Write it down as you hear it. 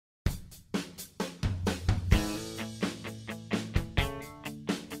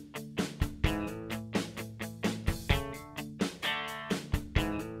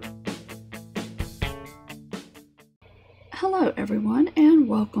Hello everyone, and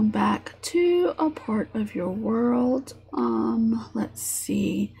welcome back to a part of your world. Let's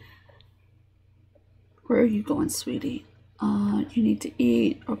see. Where are you going, sweetie? You need to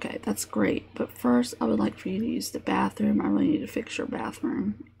eat. Okay, that's great. But first, I would like for you to use the bathroom. I really need to fix your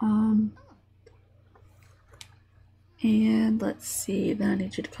bathroom. And let's see. Then I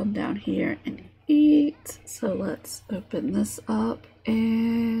need you to come down here and eat. So let's open this up.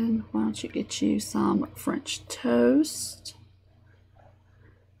 And why don't you get you some French toast?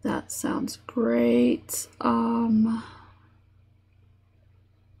 That sounds great. How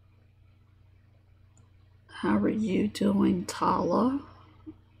are you doing, Tala?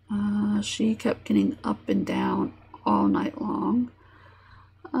 She kept getting up and down all night long.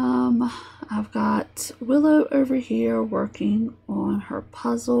 I've got Willow over here working on her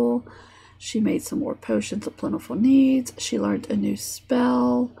puzzle. She made some more potions of plentiful needs. She learned a new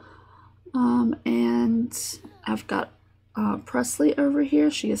spell. And I've got Presley over here.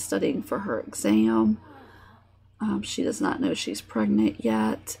 She is studying for her exam. She does not know she's pregnant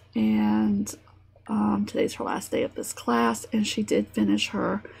yet. And today's her last day of this class. And she did finish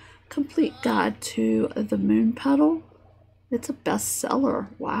her complete guide to the moon petal. It's a bestseller.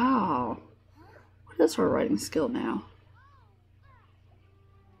 Wow. What is her writing skill now?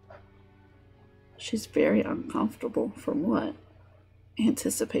 She's very uncomfortable. From what?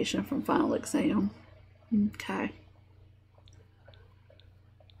 Anticipation from final exam. Okay.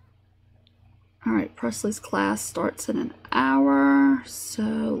 Alright, Presley's class starts in an hour. So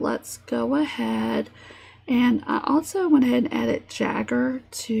let's go ahead. And I also went ahead and added Jagger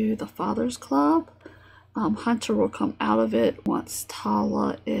to the Father's Club. Hunter will come out of it once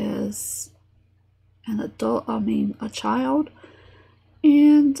Tala is a child.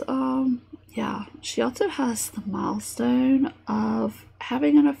 And yeah, she also has the milestone of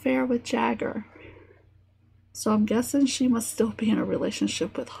having an affair with Jagger. So I'm guessing she must still be in a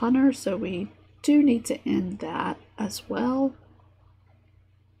relationship with Hunter, so we do need to end that as well.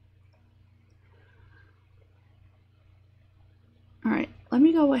 Alright, let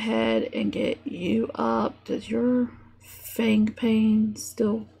me go ahead and get you up. Does your fang pain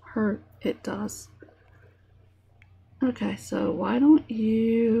still hurt? It does. Okay, so why don't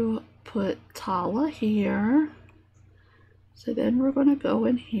you put Tala here? So then we're going to go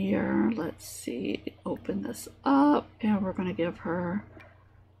in here. Let's see, open this up, and we're going to give her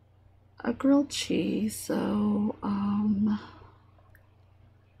a grilled cheese. So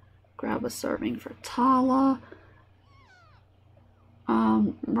grab a serving for Tala.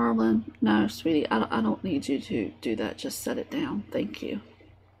 Merman, no, sweetie, I don't need you to do that. Just set it down. Thank you.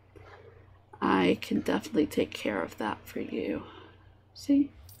 I can definitely take care of that for you. See?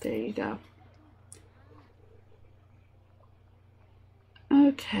 There you go.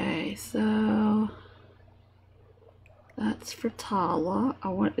 Okay, so that's for Tala. I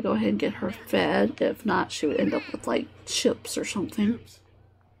want to go ahead and get her fed. If not, she would end up with like chips or something.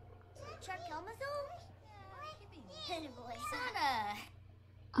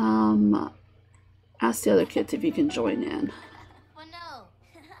 Ask the other kids if you can join in.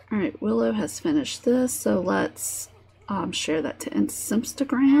 Alright, Willow has finished this, so let's share that to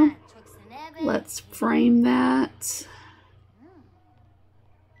Instagram. Let's frame that.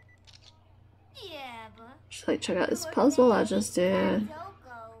 She's like, check out this puzzle I just did.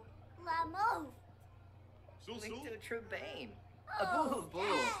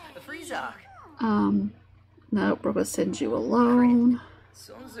 Nope, we're gonna send you alone.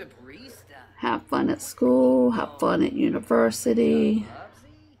 Have fun at school, have fun at university.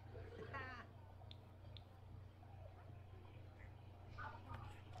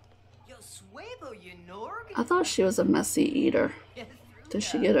 I thought she was a messy eater. Did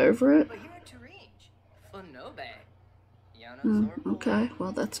she get over it? Okay,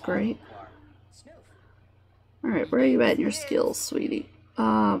 well that's great. Alright, where are you at in your skills, sweetie?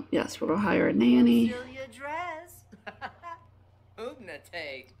 Yes, we're gonna hire a nanny.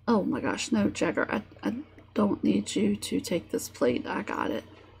 Oh my gosh, no, Jagger, I don't need you to take this plate. I got it.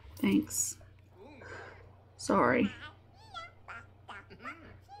 Thanks. Sorry.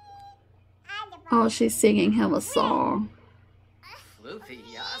 Oh, she's singing him a song.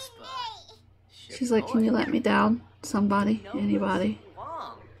 She's like, can you let me down? Somebody? Anybody?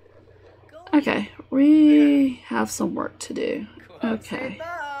 Okay, we have some work to do. Okay.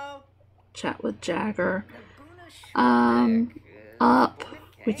 Chat with Jagger. Up.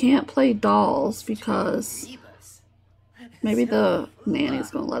 We can't play dolls because maybe the nanny's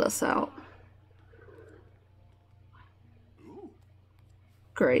gonna let us out.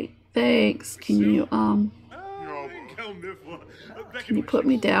 Great. Thanks. Can you put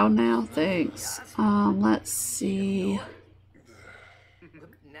me down now? Thanks. Let's see.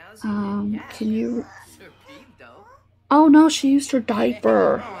 Can you... Oh no, she used her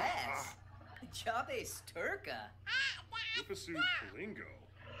diaper.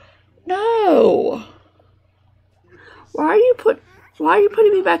 No. Why are you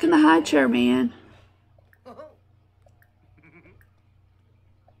putting me back in the high chair, man?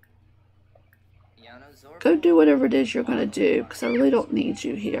 Go do whatever it is you're gonna do, because I really don't need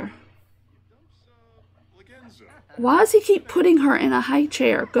you here. Why does he keep putting her in a high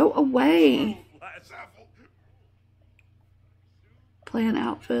chair? Go away. Plan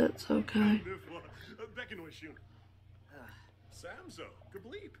outfits, okay.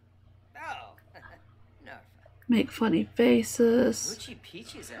 Make funny faces.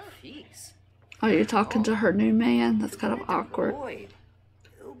 Oh, you're talking to her new man? That's kind of awkward.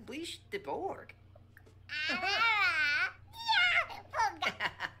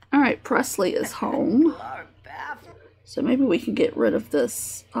 Alright, Presley is home. So maybe we can get rid of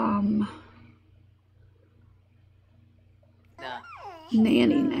this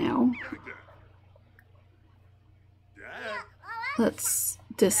nanny now. Let's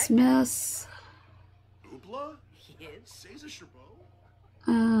dismiss.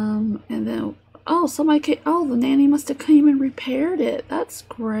 And then, oh, somebody came, oh, the nanny must have came and repaired it. That's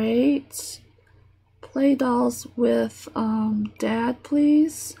great. Play dolls with Dad,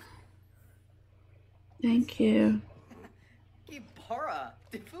 please. Thank you.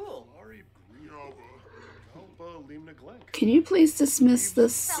 Can you please dismiss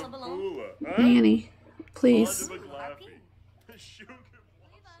this nanny, please?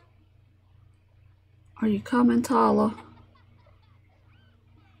 Are you coming, Tala?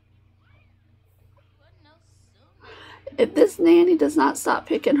 If this nanny does not stop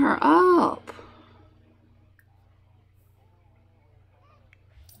picking her up.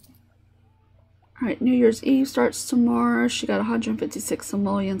 Alright, New Year's Eve starts tomorrow. She got 156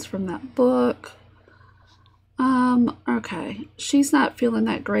 simoleons from that book. Okay. She's not feeling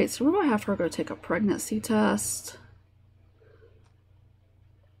that great, so we're going to have her go take a pregnancy test.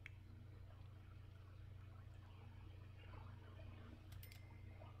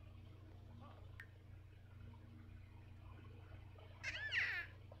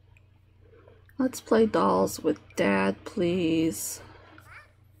 Let's play dolls with Dad, please.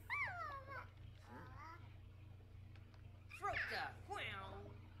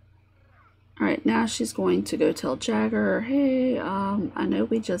 Alright, now she's going to go tell Jagger, hey, I know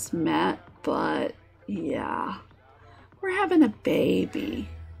we just met, but yeah, we're having a baby.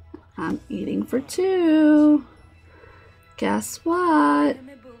 I'm eating for two. Guess what?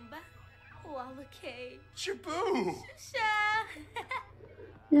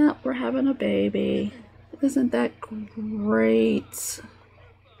 Yeah, we're having a baby. Isn't that great?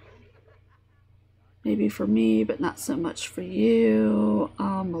 Maybe for me, but not so much for you.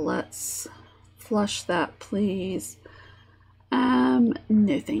 Let's flush that, please.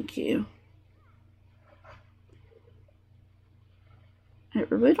 No, thank you. I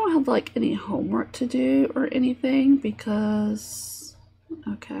really don't have like any homework to do or anything because,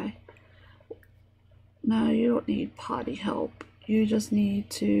 okay. No, you don't need potty help. You just need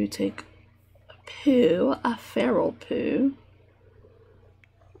to take a poo, a feral poo.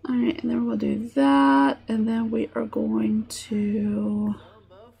 Alright, and then we'll do that, and then we are going to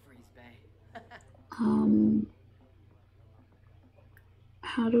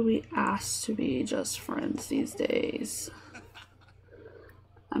how do we ask to be just friends these days?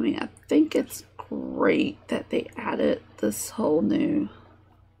 I mean, I think it's great that they added this whole new,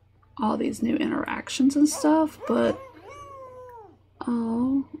 all these new interactions and stuff, but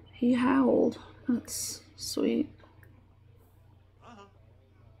oh, he howled. That's sweet.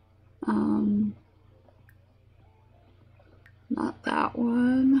 Not that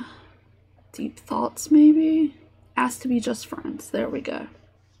one. Deep thoughts, maybe? Ask to be just friends. There we go.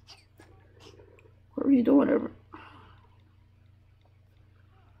 What were you doing over?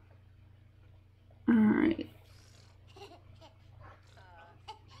 Alright.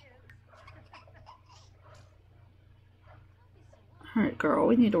 Alright, girl,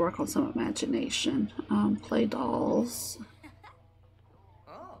 we need to work on some imagination. Play dolls.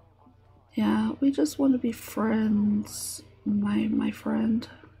 Yeah, we just want to be friends, my friend.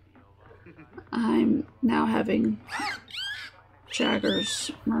 I'm now having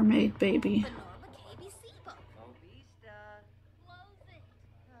Jagger's mermaid baby.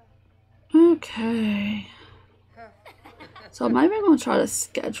 Okay. So I'm not even going to try to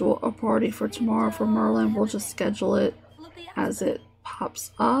schedule a party for tomorrow for Merlin. We'll just schedule it as it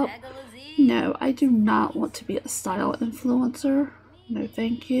pops up. No, I do not want to be a style influencer. No,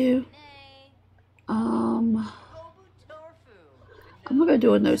 thank you. I'm gonna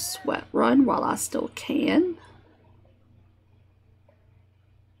do a no sweat run while I still can.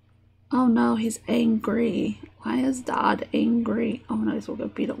 Oh no, he's angry. Why is Dad angry? Oh no, he's gonna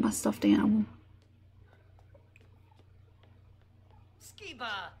beat up my stuffed animal.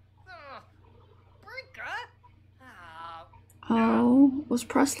 Oh, was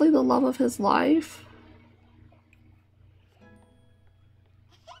Presley the love of his life?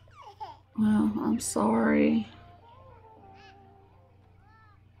 Well, I'm sorry.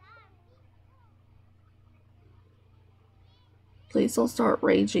 Please don't start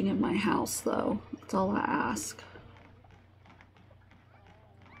raging in my house, though. That's all I ask.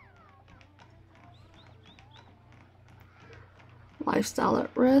 Lifestyle at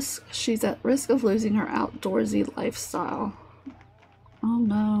risk. She's at risk of losing her outdoorsy lifestyle. Oh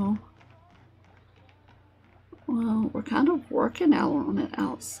no. Well, we're kind of working out on it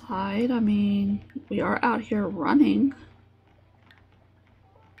outside. I mean, we are out here running.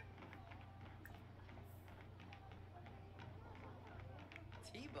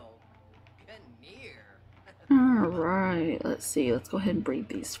 Alright, let's see. Let's go ahead and breed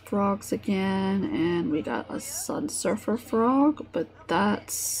these frogs again. And we got a sun surfer frog, but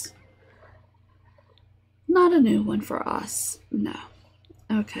that's not a new one for us. No.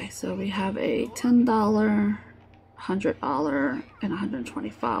 Okay, so we have a $10, $100, and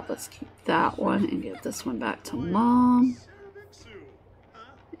 $125. Let's keep that one and give this one back to Mom.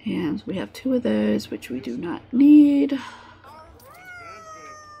 And we have 2 of those, which we do not need.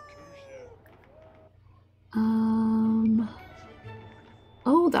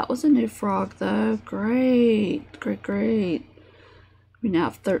 Oh, that was a new frog though. Great, great, great. We now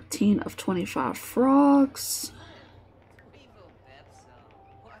have 13 of 25 frogs.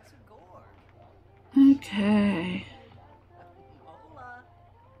 Okay.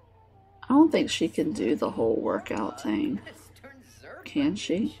 I don't think she can do the whole workout thing. Can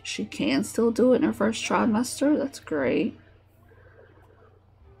she? She can still do it in her first trimester? That's great.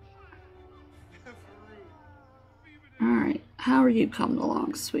 Alright, how are you coming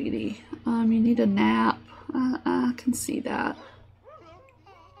along, sweetie? You need a nap. I can see that.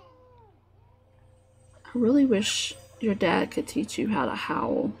 I really wish your dad could teach you how to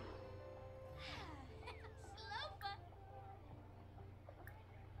howl.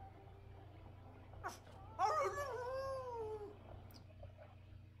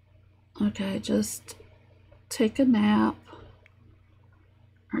 Okay, just take a nap.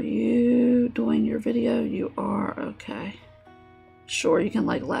 Are you doing your video? You are. Okay. Sure, you can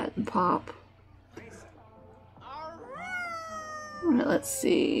like Latin pop. Alright, let's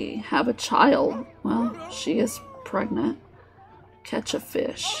see. Have a child. Well, she is pregnant. Catch a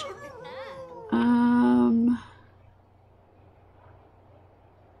fish.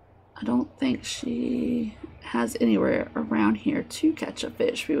 I don't think she has anywhere around here to catch a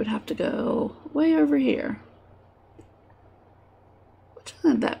fish. We would have to go way over here. Which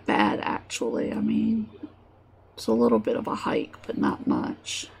isn't that bad, actually. I mean, it's a little bit of a hike, but not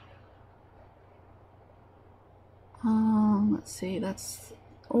much. Let's see, that's...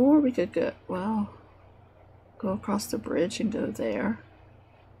 Or we could go, well, go across the bridge and go there.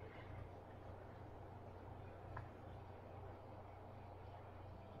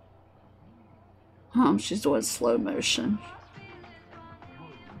 She's doing slow motion.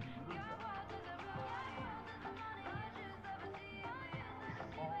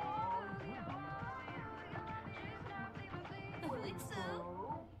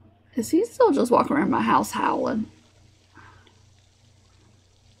 Is he still just walking around my house howling?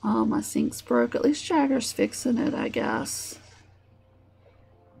 Oh, my sink's broke. At least Jagger's fixing it, I guess.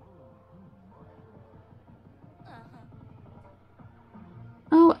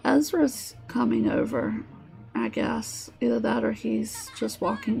 Oh, Ezra's coming over, I guess. Either that or he's just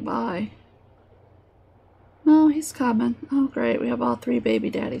walking by. No, he's coming. Oh, great. We have all 3 baby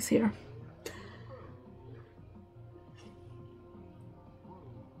daddies here.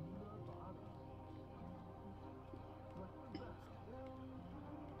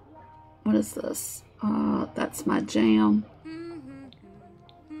 What is this? That's my jam.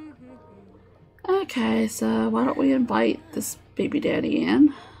 Okay, so why don't we invite this baby daddy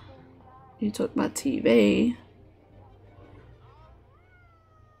in? You took my TV.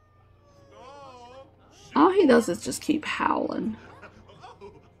 All he does is just keep howling.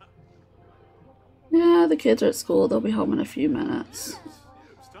 Yeah, the kids are at school. They'll be home in a few minutes.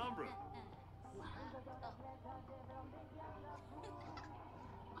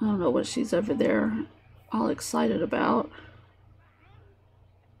 I don't know what she's over there all excited about.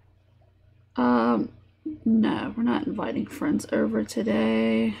 No, we're not inviting friends over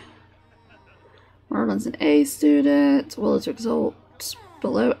today. Merlin's an A student. Willow's Oops,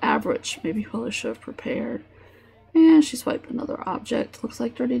 below average. Maybe Willow should have prepared. And she swiped another object. Looks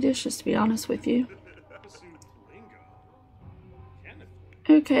like dirty dishes, to be honest with you.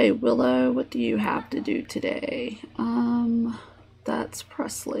 Okay, Willow, what do you have to do today? That's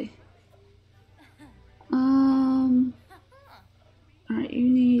Presley. Alright, you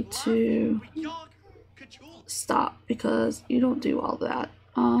need to stop because you don't do all that.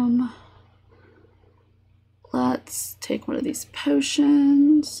 Let's take one of these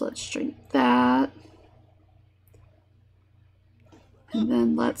potions. Let's drink that. And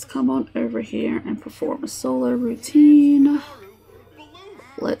then let's come on over here and perform a solo routine.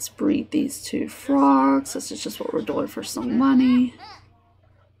 Let's breed these 2 frogs. This is just what we're doing for some money.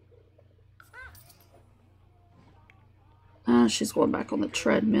 She's going back on the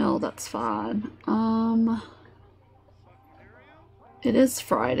treadmill. That's fine. It is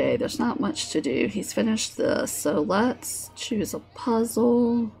Friday. There's not much to do. He's finished this. So let's choose a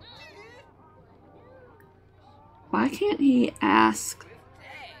puzzle. Why can't he ask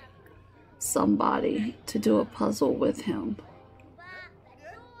somebody to do a puzzle with him?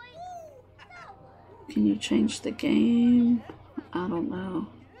 Can you change the game? I don't know.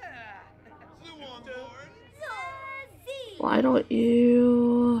 Why don't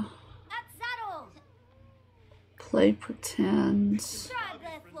you play pretend?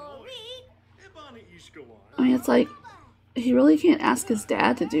 I mean, it's like he really can't ask his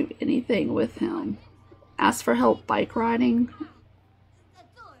dad to do anything with him. Ask for help bike riding.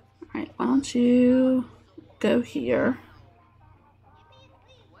 Alright, why don't you go here?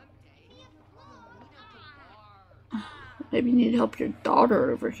 Maybe you need to help your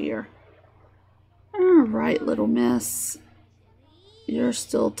daughter over here. Alright, little miss. You're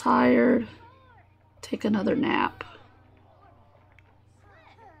still tired. Take another nap.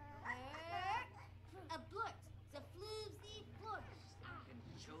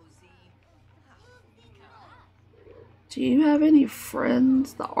 Do you have any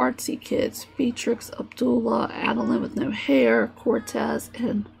friends? The artsy kids. Beatrix, Abdullah, Adeline with no hair, Cortez,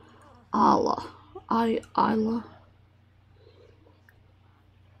 and Isla.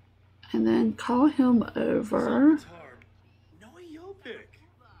 And then call him over.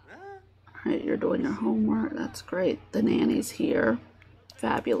 Alright, you're doing your homework. That's great. The nanny's here.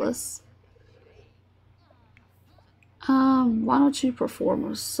 Fabulous. Why don't you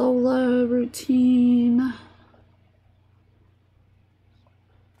perform a solo routine?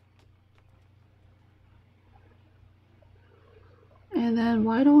 And then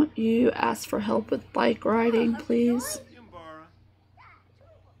why don't you ask for help with bike riding, please?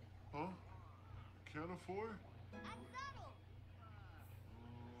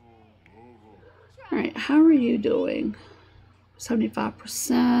 Alright, how are you doing?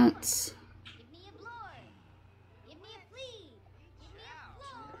 75%.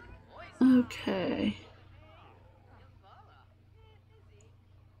 Okay.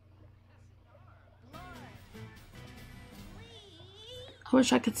 I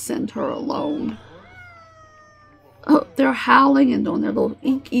wish I could send her alone. Oh, they're howling and doing their little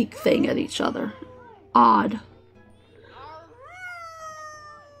eek eek thing at each other. Odd.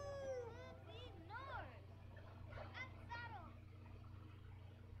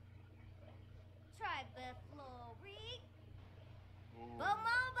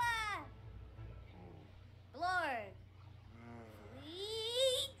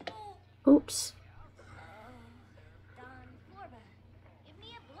 Oops.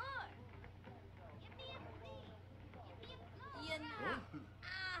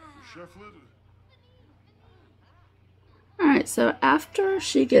 Alright, so after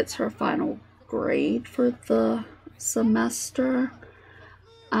she gets her final grade for the semester,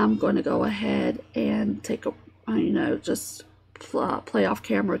 I'm going to go ahead and take a, just play off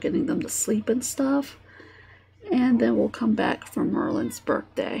camera getting them to sleep and stuff. And then we'll come back for Merlin's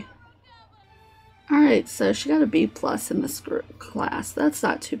birthday. Alright, so she got a B+ in this class. That's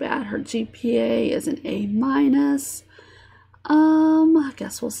not too bad. Her GPA is an A-. I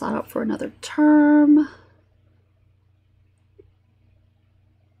guess we'll sign up for another term.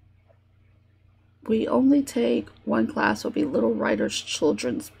 We only take one class, will be Little Writers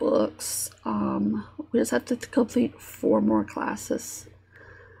Children's Books. We just have to complete 4 more classes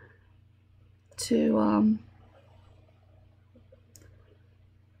to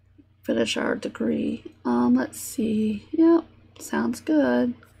finish our degree. Let's see. Yep, sounds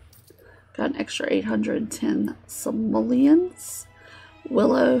good. Got an extra 810 simoleons.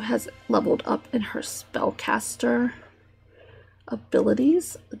 Willow has leveled up in her spellcaster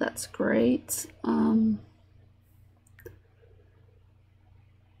abilities. That's great.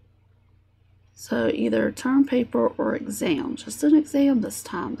 So either term paper or exam. Just an exam this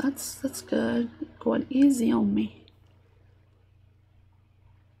time. That's good. Going easy on me.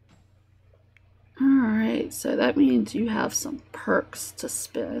 Alright, so that means you have some perks to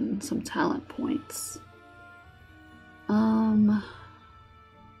spend, some talent points.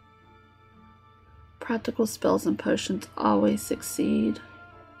 Practical spells and potions always succeed.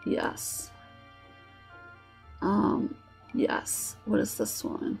 Yes. Yes. What is this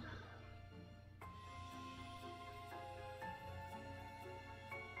one?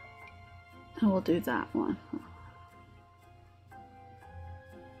 And we'll do that one.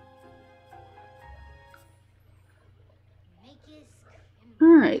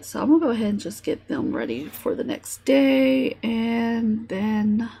 Alright, so I'm gonna go ahead and just get them ready for the next day, and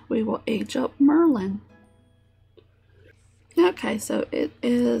then we will age up Merlin. Okay, so it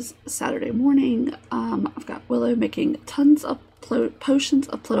is Saturday morning. I've got Willow making tons of potions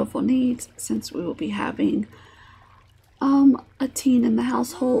of plentiful needs, since we will be having a teen in the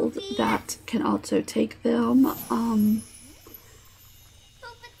household that can also take them.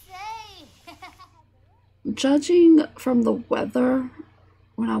 Judging from the weather,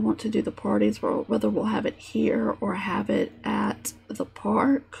 when I want to do the parties, whether we'll have it here or have it at the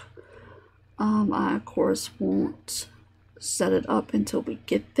park, I of course won't set it up until we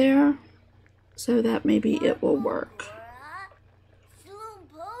get there, so that maybe it will work.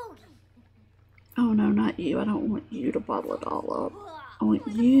 Oh no, not you. I don't want you to bottle it all up. I want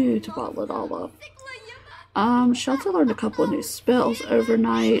you to bottle it all up. Shelter learned a couple of new spells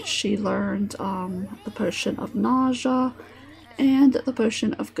overnight. She learned the potion of nausea and the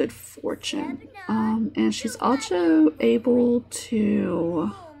potion of good fortune. And she's also able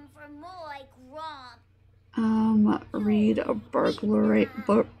to read a burglar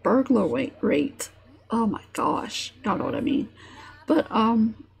rate. Oh my gosh, y'all know what I mean. But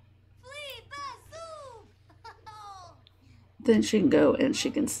then she can go and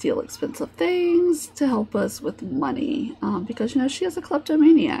she can steal expensive things to help us with money, because you know she is a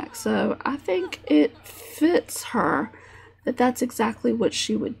kleptomaniac. So I think it fits her that that's exactly what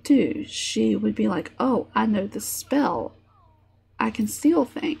she would do. She would be like, oh, I know the spell, I can steal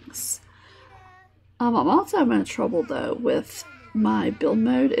things. I'm also having trouble though with my build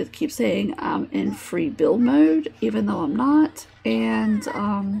mode. It keeps saying I'm in free build mode even though I'm not, and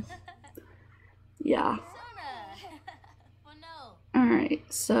yeah. Alright,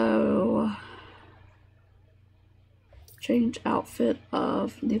 so change outfit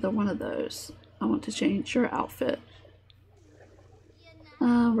of neither one of those. I want to change your outfit.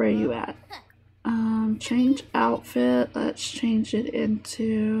 Where are you at? Change outfit. Let's change it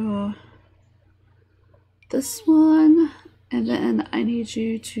into this one, and then I need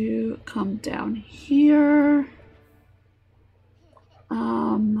you to come down here.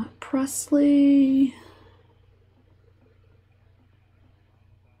 Presley,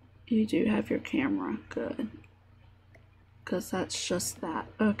 you do have your camera, good, because that's just that.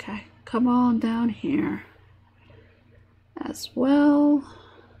 Okay, come on down here as well.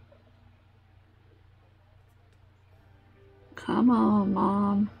 Come on,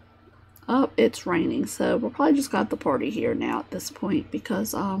 Mom. Oh, it's raining, so we'll probably just got the party here now at this point,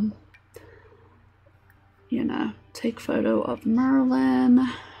 because you know, take photo of Merlin.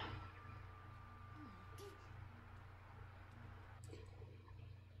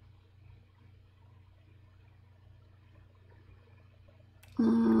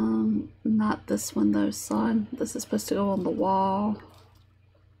 Not this one though, son. This is supposed to go on the wall.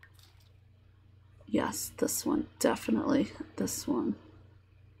 Yes, this one, definitely this one.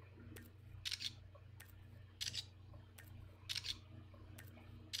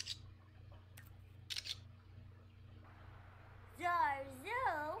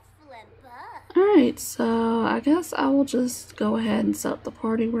 Alright, so I guess I will just go ahead and set up the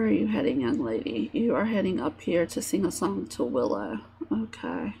party. Where are you heading, young lady? You are heading up here to sing a song to Willow.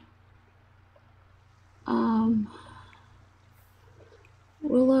 Okay.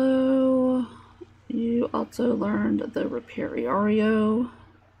 Willow, you also learned the Reparario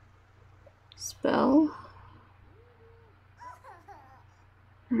spell.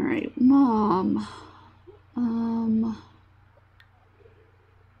 Alright, Mom.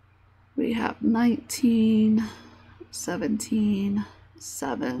 We have 19, 17,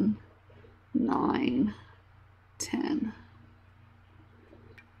 7, 9, 10.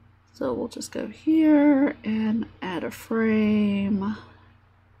 So we'll just go here and add a frame.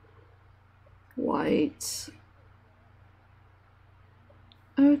 White.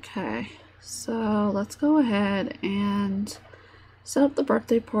 Okay, so let's go ahead and set up the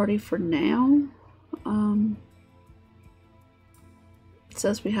birthday party for now. It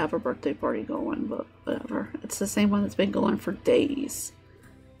says we have a birthday party going, but whatever. It's the same one that's been going for days.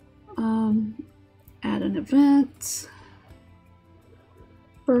 Add an event.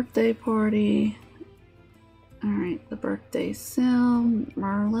 Birthday party. Alright, the birthday sim.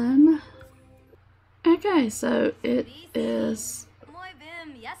 Merlin. Okay, so it is...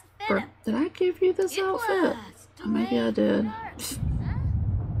 Did I give you this outfit? Oh, maybe I did.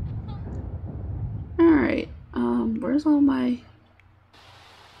 Alright, where's all my...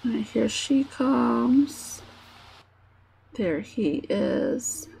 Right, here she comes. There he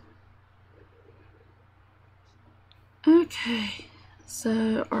is. Okay,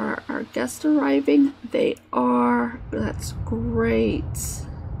 so are our guests arriving? They are. That's great.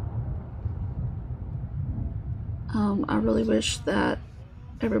 I really wish that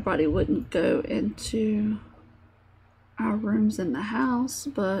everybody wouldn't go into our rooms in the house,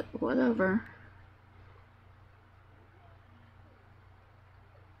 but whatever.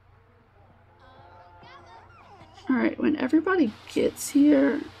 Alright, when everybody gets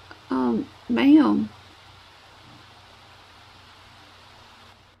here, ma'am,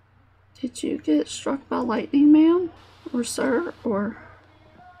 did you get struck by lightning, ma'am? Or sir? Or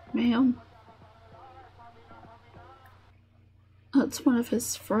ma'am? That's one of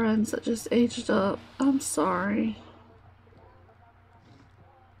his friends that just aged up. I'm sorry.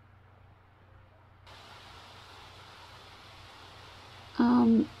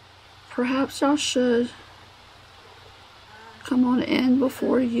 Perhaps y'all should come on in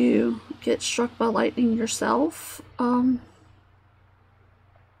before you get struck by lightning yourself.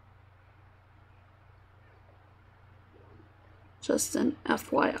 Just an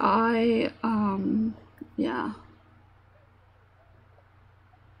FYI, yeah.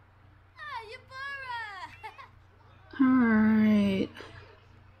 Alright.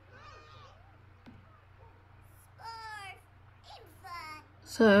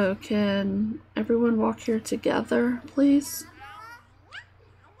 So, can everyone walk here together, please?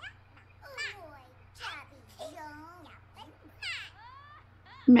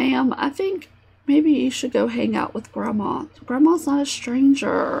 Ma'am, I think maybe you should go hang out with Grandma. Grandma's not a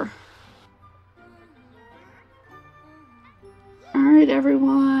stranger. Alright,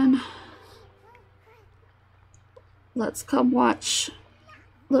 everyone. Let's come watch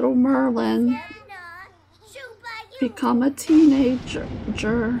little Merlin become a teenager.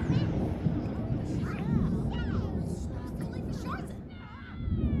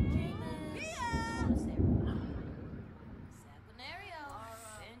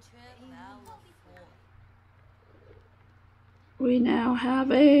 We now have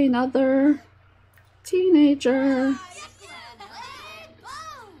another teenager.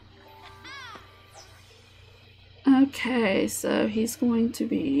 Okay, so he's going to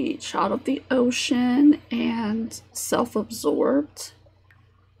be child of the ocean and self-absorbed.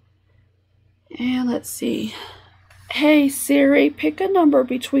 And let's see. Hey Siri, pick a number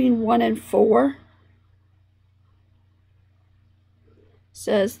between 1 and 4.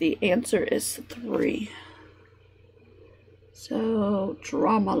 Says the answer is 3. So,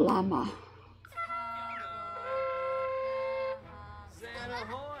 Drama Llama.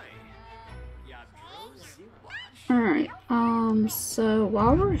 Alright, so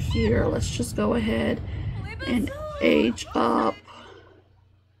while we're here, let's just go ahead and age up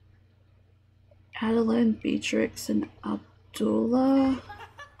Adeline, Beatrix, and Abdullah.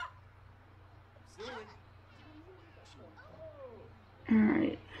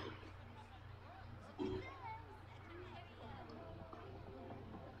 Alright.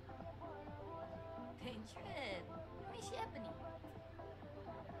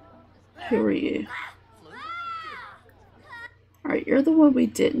 Who are you? Alright, you're the one we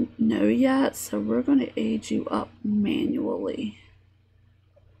didn't know yet, so we're going to age you up manually.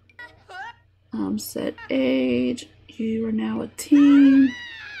 Set age. You are now a teen.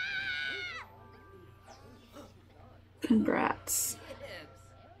 Congrats.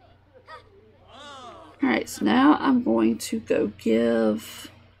 Alright, so now I'm going to go give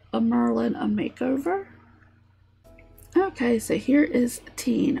a Merlin a makeover. Okay, so here is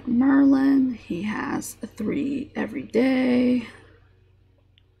teen Merlin. He has a 3 every day.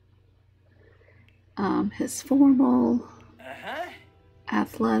 His formal,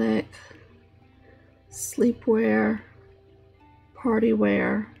 athletic, sleepwear, party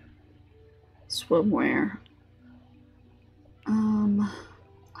wear, swimwear,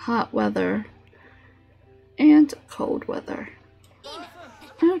 hot weather, and cold weather.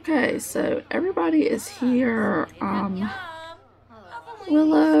 Okay, so everybody is here.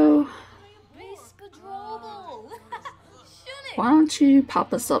 Willow, why don't you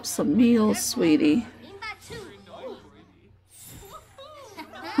pop us up some meals, sweetie?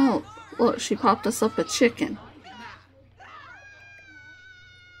 look, she popped us up a chicken.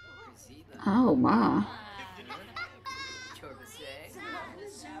 Oh my.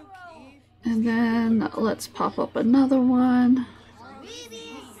 And then let's pop up another one.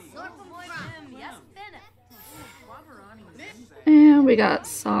 And we got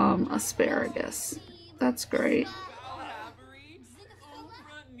some asparagus. That's great.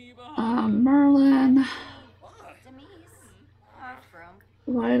 Merlin,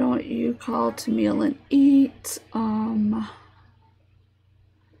 why don't you call to meal and eat?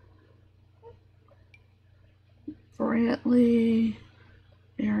 Brantley,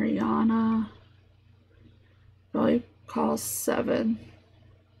 Ariana, probably call 7.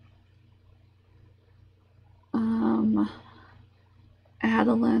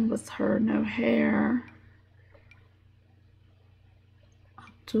 Adeline with her no hair.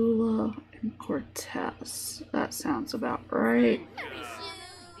 Abdullah and Cortez. That sounds about right.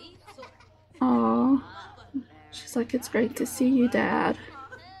 Aw. She's like, it's great to see you, Dad.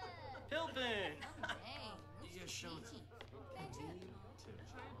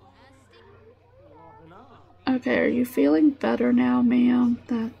 Okay, are you feeling better now, ma'am?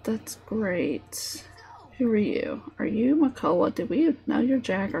 That's great. Who are you? Are you McCullough? Did we know you're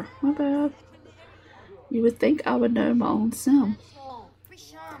Jagger? My bad. You would think I would know my own Sim.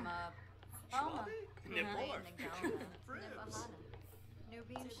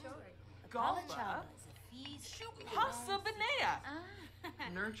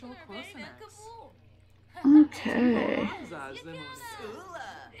 Okay.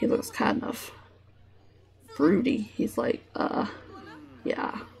 He looks kind of broody. He's like,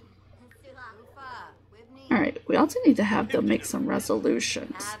 yeah. Alright, we also need to have them make some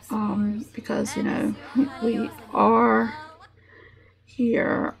resolutions. Because, you know, we are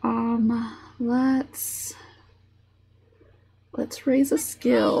here. Let's raise a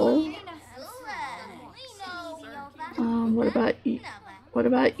skill. What about you? What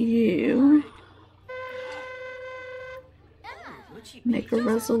about you? Make a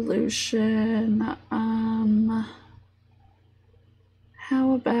resolution.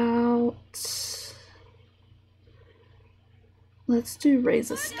 How about, let's do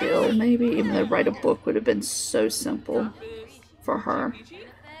raise a skill, maybe, even though write a book would have been so simple for her.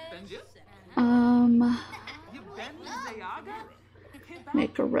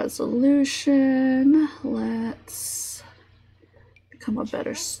 Make a resolution. Let's become a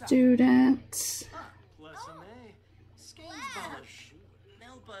better student.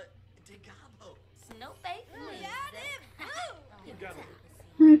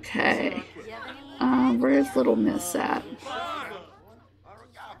 Okay. Where's little Miss at?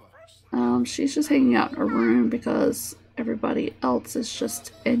 She's just hanging out in her room because everybody else is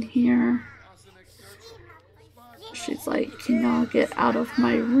just in here. She's like, can y'all get out of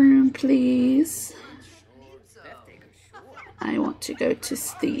my room, please? I want to go to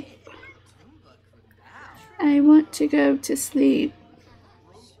sleep. I want to go to sleep.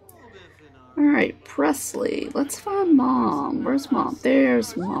 Alright, Presley. Let's find Mom. Where's Mom?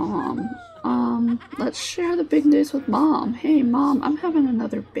 There's Mom. Let's share the big news with Mom. Hey, Mom, I'm having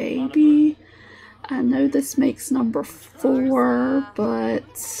another baby. I know this makes number 4,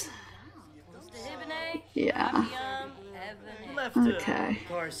 but yeah. Okay.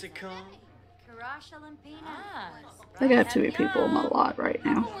 I got too many people in my lot right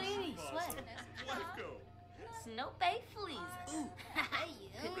now.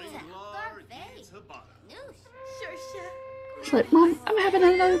 She's like, Mom, I'm having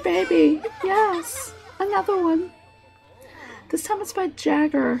another baby. Yes, another one. This time it's by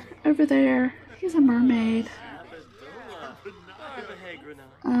Jagger over there. He's a mermaid.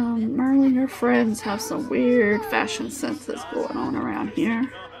 Merlin, your friends have some weird fashion senses going on around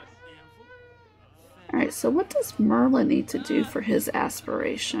here. Alright, so what does Merlin need to do for his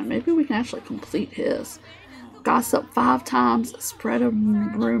aspiration? Maybe we can actually complete his. Gossip 5 times, spread a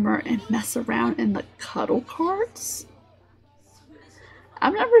rumor, and mess around in the cuddle carts?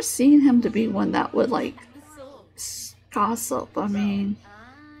 I've never seen him to be one that would, like, gossip. I mean,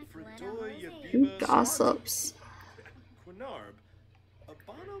 who gossips?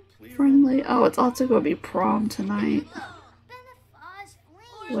 Friendly. Oh, it's also going to be prom tonight.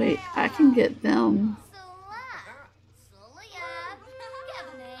 Wait, I can get them.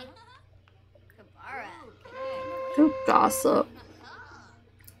 Go gossip.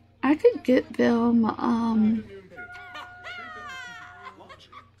 I could get them,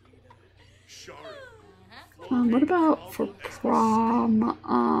 what about for prom?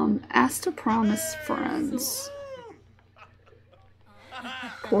 Ask to promise friends.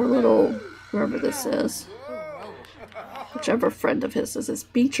 Poor little, whoever this is. whichever friend of his this is.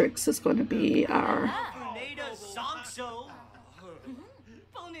 Beatrix is going to be our...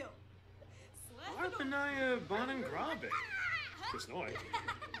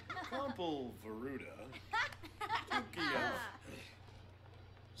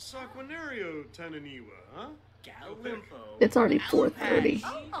 It's already 4:30.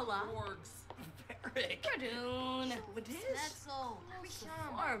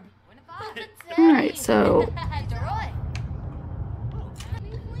 Alright, so...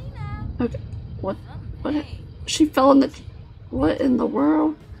 Okay, what? She fell in the... What in the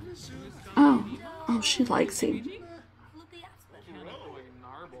world? Oh, she likes him.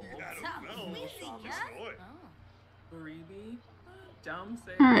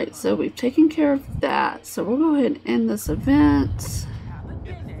 Alright, so we've taken care of that. So we'll go ahead and end this event.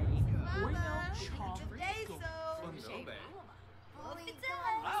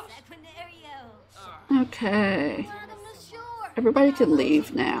 Okay. Everybody can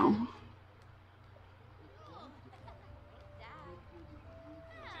leave now.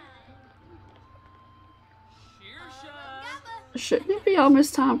 Shouldn't it be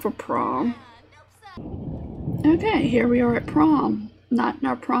almost time for prom? Okay, here we are at prom. Not in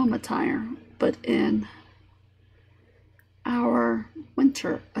our prom attire, but in our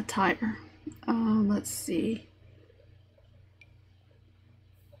winter attire. Let's see.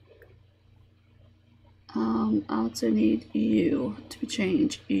 I also need you to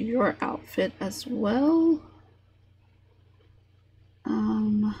change your outfit as well.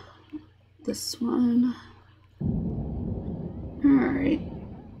 This one. Alright.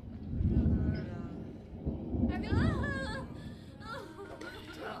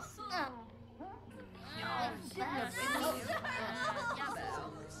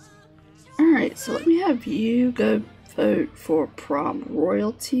 Alright, so let me have you go vote for prom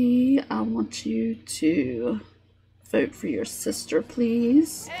royalty. I want you to vote for your sister,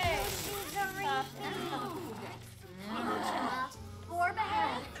 please.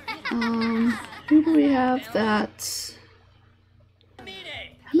 Who do we have that?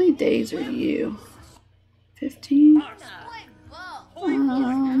 How many days are you? 15?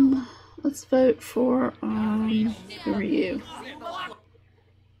 Let's vote for, who are you?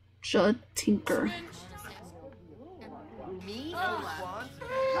 Judd Tinker.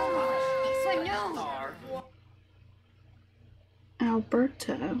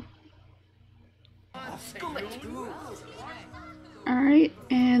 Alberto. Alright,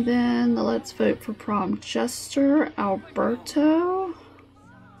 and then let's vote for prom jester, Alberto.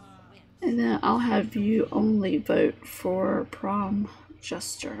 And then I'll have you only vote for prom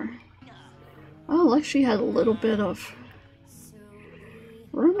jester. Oh, like she had a little bit of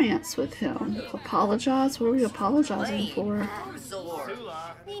romance with him. Apologize? What are we apologizing for?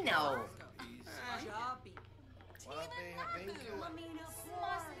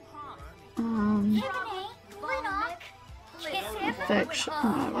 Affection.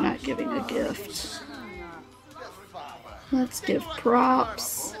 No, we're not giving a gift. Let's give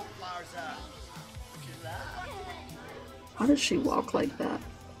props. Why does she walk like that?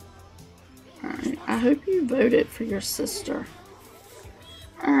 Alright, I hope you voted for your sister.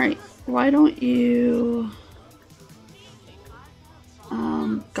 Alright, why don't you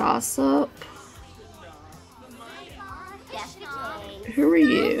gossip? Who are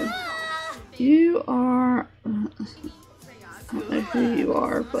you? You are, I don't know who you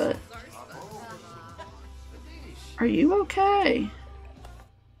are, but are you okay?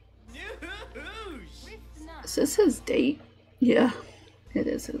 Is this his date? Yeah, it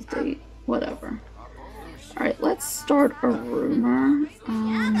is his date. Whatever. Alright, let's start a rumor.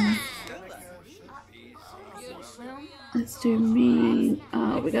 Let's do me.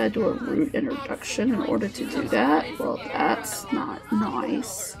 We gotta do a rude introduction in order to do that. Well, that's not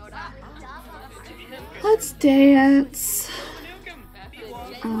nice. Let's dance.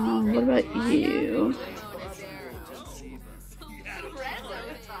 What about you?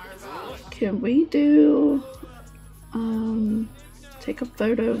 Can we do, take a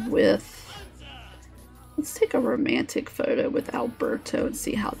photo with, let's take a romantic photo with Alberto and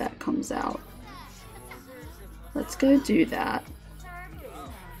see how that comes out. Let's go do that.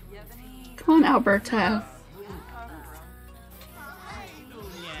 Come on, Alberto.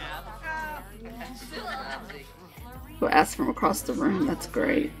 We'll ask from across the room, that's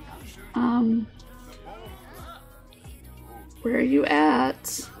great. Where are you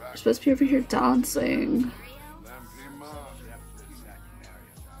at? You're supposed to be over here dancing.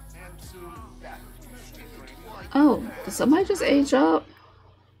 Oh, did somebody just age up?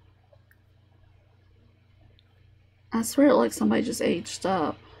 I swear it like somebody just aged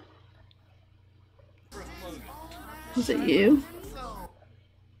up. Was it you?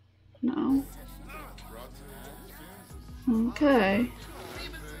 No. Okay.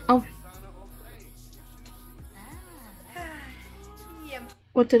 Oh.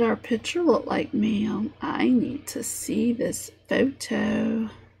 What did our picture look like, ma'am? I need to see this photo.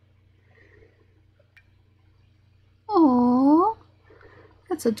 Aww.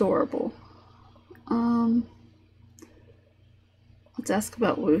 That's adorable. Let's ask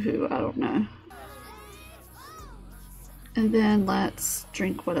about Woohoo. I don't know. And then let's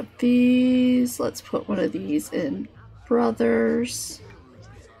drink one of these. Let's put one of these in Brothers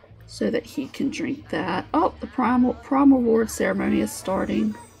so that he can drink that. Oh, the prom award ceremony is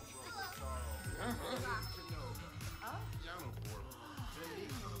starting.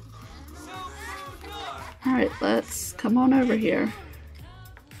 Alright, let's come on over here.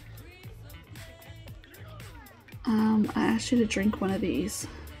 I asked you to drink one of these.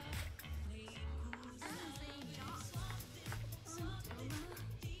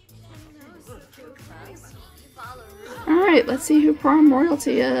 Alright, let's see who prom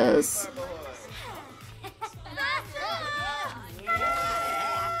royalty is.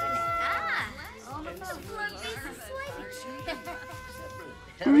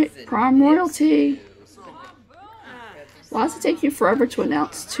 Alright, prom royalty. Why does it take you forever to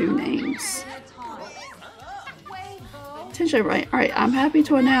announce 2 names? Attention, right? Alright, I'm happy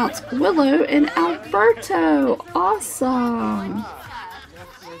to announce Willow and Alberto. Awesome.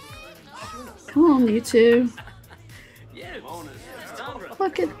 Come on, you two.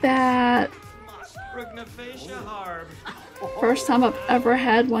 Look at that. First time I've ever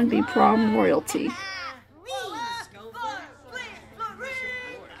had one be prom royalty.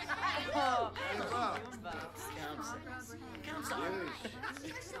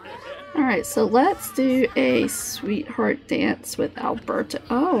 Alright, so let's do a sweetheart dance with Alberto.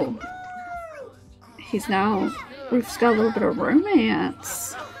 Oh, he's now, we've got a little bit of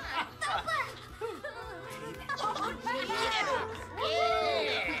romance.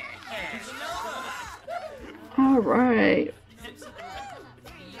 Alright.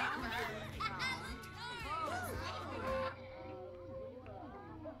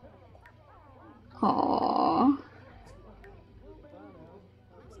 Aww.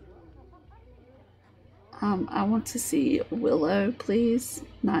 I want to see Willow, please.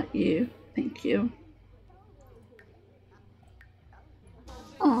 Not you. Thank you.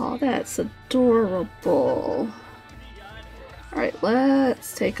 Oh, that's adorable. Alright,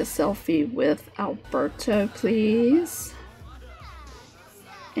 let's take a selfie with Alberto, please.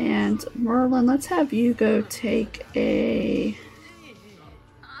 And Merlin, let's have you go take a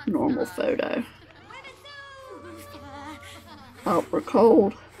normal photo. Oh, we're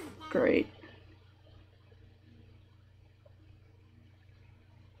cold. Great.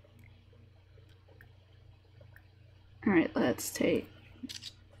 Alright, let's take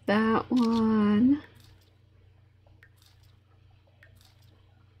that one.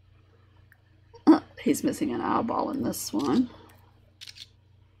 Oh, he's missing an eyeball in this one.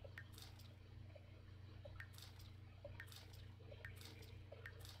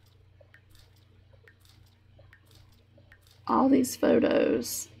 All these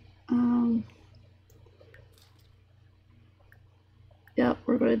photos. Yep,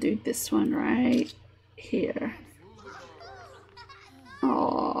 we're going to do this one right here.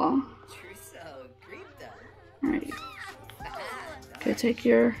 Aww. Alright. Go take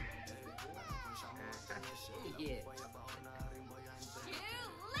your...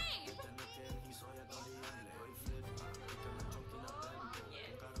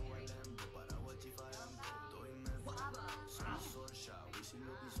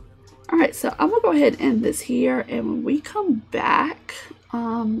 Alright, so I'm going to go ahead and end this here, and when we come back,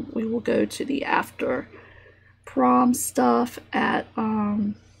 we will go to the after prom stuff at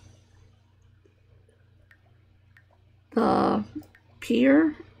the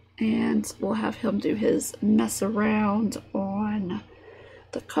pier, and we'll have him do his mess around on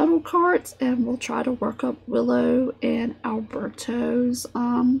the cuddle carts, and we'll try to work up Willow and Alberto's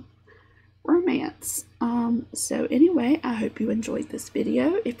romance. So anyway, I hope you enjoyed this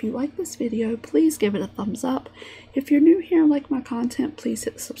video. If you like this video, please give it a thumbs up. If you're new here and like my content, please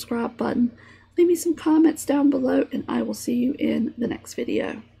hit the subscribe button. Leave me some comments down below, and I will see you in the next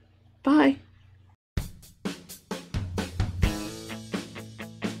video. Bye!